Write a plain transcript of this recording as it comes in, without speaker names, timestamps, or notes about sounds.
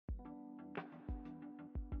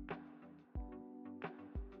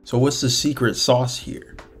So what's the secret sauce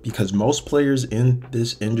here? Because most players in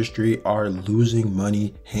this industry are losing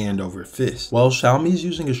money hand over fist. Well, Xiaomi's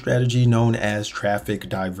using a strategy known as traffic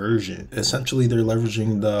diversion. Essentially, they're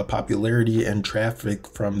leveraging the popularity and traffic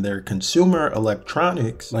from their consumer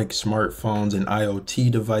electronics like smartphones and IoT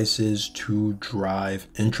devices to drive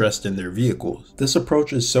interest in their vehicles. This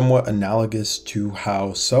approach is somewhat analogous to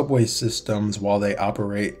how subway systems, while they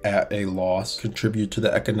operate at a loss, contribute to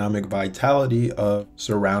the economic vitality of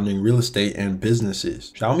surrounding real estate and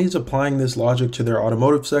businesses. Xiaomi is applying this logic to their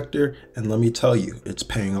automotive sector, and let me tell you, it's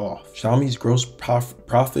paying off. Xiaomi's gross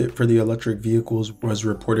profit for the electric vehicles was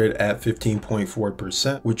reported at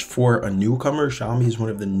 15.4%, which for a newcomer, Xiaomi is one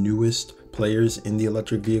of the newest players in the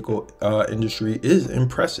electric vehicle industry, is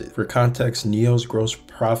impressive. For context, NIO's gross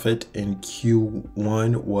profit in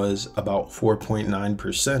Q1 was about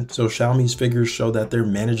 4.9%. So Xiaomi's figures show that they're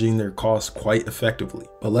managing their costs quite effectively.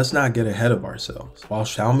 But let's not get ahead of ourselves. While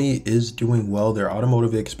Xiaomi is doing well, their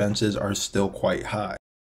automotive expenses are still quite high.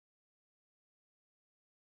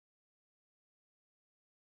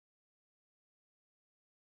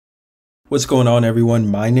 What's going on, everyone?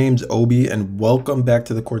 My name's Obi, and welcome back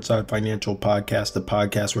to the Courtside Financial Podcast, the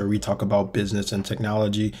podcast where we talk about business and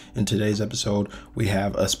technology. In today's episode, we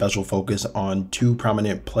have a special focus on two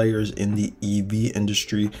prominent players in the EV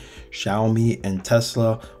industry, Xiaomi and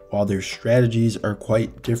Tesla. While their strategies are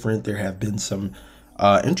quite different, there have been some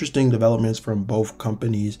interesting developments from both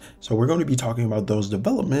companies. So we're going to be talking about those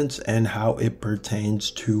developments and how it pertains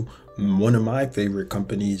to one of my favorite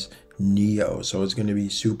companies, NIO. So it's going to be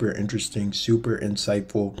super interesting, super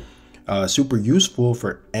insightful, super useful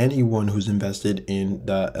for anyone who's invested in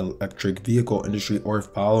the electric vehicle industry or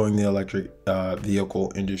following the electric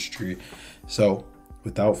vehicle industry. So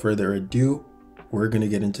without further ado, we're going to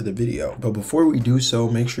get into the video. But before we do so,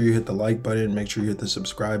 make sure you hit the like button, make sure you hit the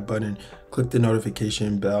subscribe button, click the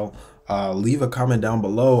notification bell, leave a comment down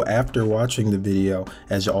below after watching the video,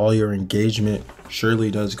 as all your engagement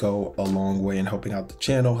surely does go a long way in helping out the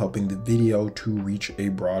channel, helping the video to reach a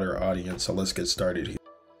broader audience. So let's get started here.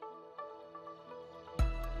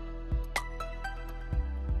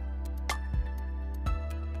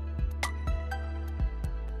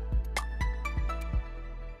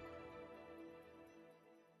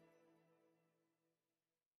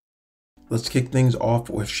 Let's kick things off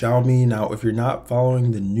with Xiaomi. Now, if you're not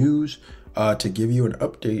following the news, to give you an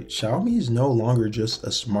update, Xiaomi is no longer just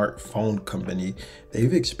a smartphone company.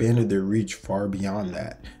 They've expanded their reach far beyond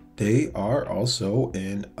that. They are also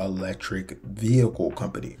an electric vehicle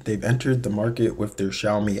company. They've entered the market with their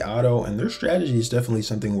Xiaomi Auto, and their strategy is definitely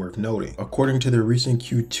something worth noting. According to their recent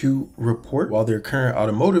Q2 report, while their current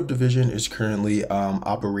automotive division is currently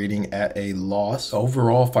operating at a loss,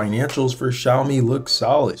 overall financials for Xiaomi look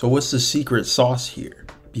solid. So what's the secret sauce here?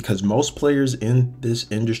 Because most players in this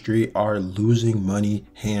industry are losing money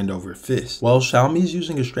hand over fist. Well, Xiaomi's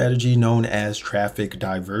using a strategy known as traffic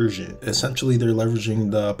diversion. Essentially, they're leveraging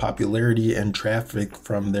the popularity and traffic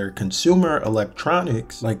from their consumer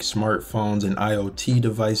electronics like smartphones and IoT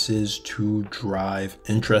devices to drive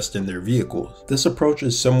interest in their vehicles. This approach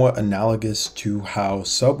is somewhat analogous to how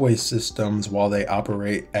subway systems, while they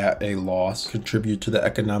operate at a loss, contribute to the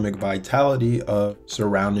economic vitality of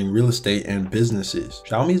surrounding real estate and businesses.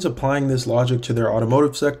 Xiaomi is applying this logic to their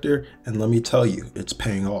automotive sector, and let me tell you, it's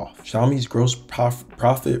paying off. Xiaomi's gross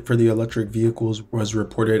profit for the electric vehicles was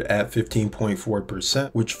reported at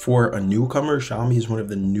 15.4%, which for a newcomer, Xiaomi is one of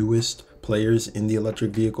the newest players in the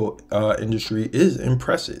electric vehicle industry, is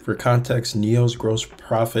impressive. For context, NIO's gross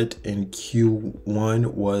profit in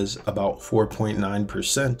Q1 was about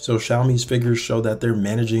 4.9%. So Xiaomi's figures show that they're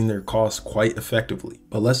managing their costs quite effectively.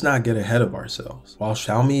 But let's not get ahead of ourselves. While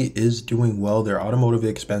Xiaomi is doing well, their automotive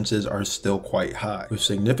expenses are still quite high, with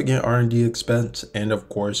significant R&D expense and of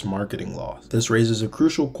course marketing loss. This raises a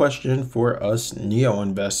crucial question for us NIO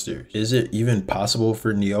investors. Is it even possible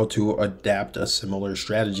for NIO to adapt a similar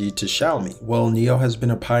strategy to Xiaomi? Well, NIO has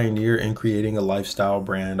been a pioneer in creating a lifestyle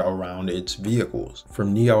brand around its vehicles,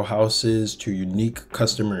 from NIO houses to unique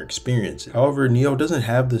customer experiences. However, NIO doesn't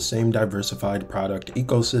have the same diversified product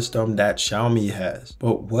ecosystem that Xiaomi has.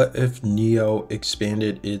 But what if NIO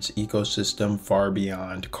expanded its ecosystem far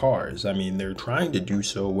beyond cars? I mean, they're trying to do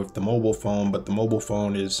so with the mobile phone, but the mobile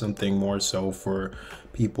phone is something more so for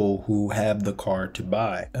people who have the car to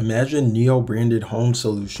buy. Imagine NIO branded home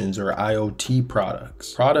solutions or IoT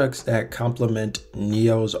products that complement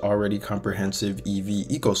NIO's already comprehensive EV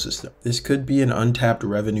ecosystem. This could be an untapped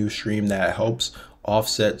revenue stream that helps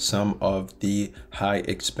offset some of the high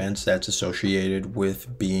expense that's associated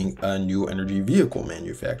with being a new energy vehicle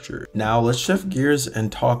manufacturer. Now let's shift gears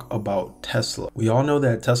and talk about Tesla. We all know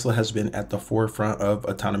that Tesla has been at the forefront of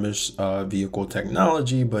autonomous vehicle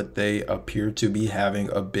technology, but they appear to be having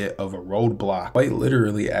a bit of a roadblock. Quite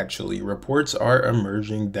literally, actually. Reports are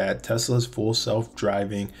emerging that Tesla's full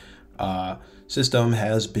self-driving system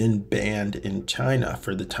has been banned in China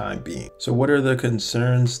for the time being. So what are the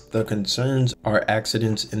concerns? The concerns are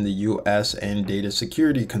accidents in the US and data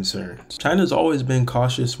security concerns. China's always been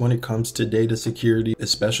cautious when it comes to data security,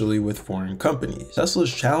 especially with foreign companies.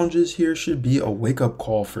 Tesla's challenges here should be a wake-up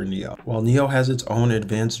call for NIO. While NIO has its own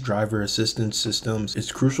advanced driver assistance systems,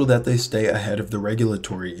 it's crucial that they stay ahead of the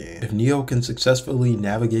regulatory game. If NIO can successfully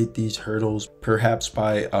navigate these hurdles, perhaps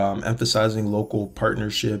by emphasizing local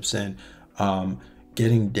partnerships and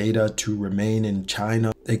getting data to remain in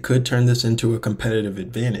China, they could turn this into a competitive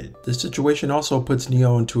advantage. This situation also puts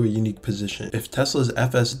NIO into a unique position. If Tesla's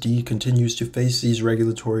FSD continues to face these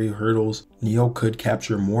regulatory hurdles, NIO could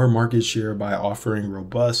capture more market share by offering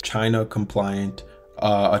robust, China-compliant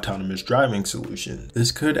autonomous driving solutions.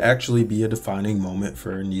 This could actually be a defining moment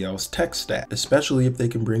for NIO's tech stack, especially if they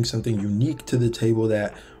can bring something unique to the table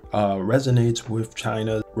that resonates with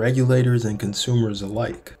China regulators and consumers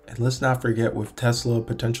alike. And let's not forget, with Tesla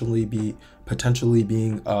potentially being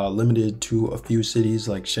limited to a few cities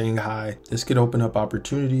like Shanghai, this could open up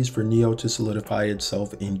opportunities for NIO to solidify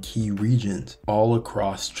itself in key regions all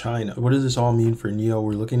across China. What does this all mean for NIO?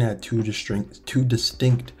 We're looking at two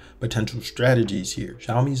distinct potential strategies here.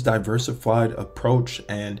 Xiaomi's diversified approach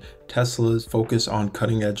and Tesla's focus on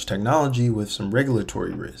cutting-edge technology with some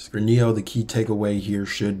regulatory risk. For NIO, the key takeaway here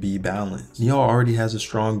should be balance. NIO already has a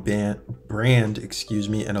strong brand,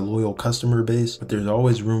 and a loyal customer base, but there's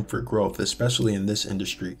always room for growth, especially in this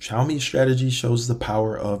industry. Xiaomi's strategy shows the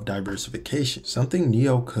power of diversification, something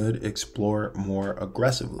NIO could explore more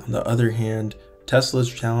aggressively. On the other hand,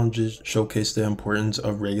 Tesla's challenges showcase the importance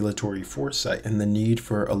of regulatory foresight and the need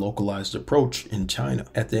for a localized approach in China.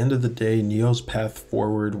 At the end of the day, NIO's path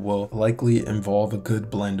forward will likely involve a good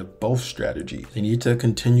blend of both strategies. They need to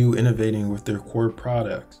continue innovating with their core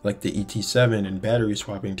products, like the ET7 and battery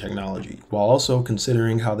swapping technology, while also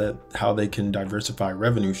considering how they can diversify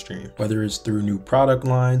revenue streams, whether it's through new product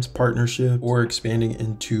lines, partnerships, or expanding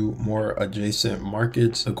into more adjacent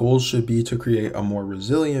markets. The goal should be to create a more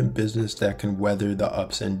resilient business that can weather the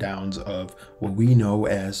ups and downs of what we know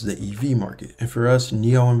as the EV market. And for us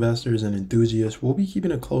NIO investors and enthusiasts, we'll be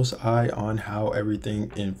keeping a close eye on how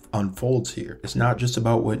everything unfolds here. It's not just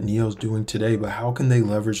about what NIO's doing today, but how can they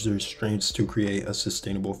leverage their strengths to create a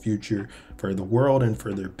sustainable future for the world and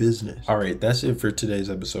for their business. All right, that's it for today's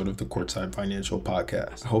episode of the Courtside Financial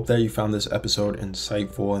Podcast. I hope that you found this episode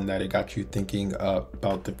insightful and that it got you thinking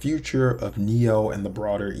about the future of NIO and the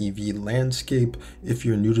broader EV landscape. If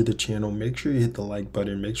you're new to the channel, make sure you hit the like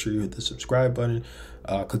button, make sure you hit the subscribe button,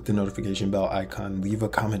 click the notification bell icon, leave a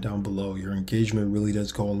comment down below. Your engagement really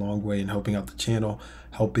does go a long way in helping out the channel,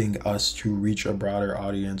 helping us to reach a broader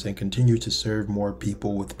audience and continue to serve more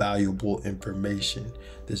people with valuable information.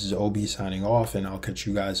 This is OB signing off, and I'll catch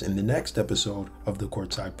you guys in the next episode of the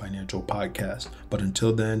Courtside Financial Podcast. But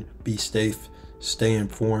until then, be safe, stay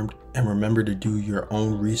informed, and remember to do your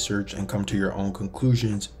own research and come to your own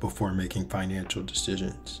conclusions before making financial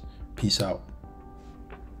decisions. Peace out.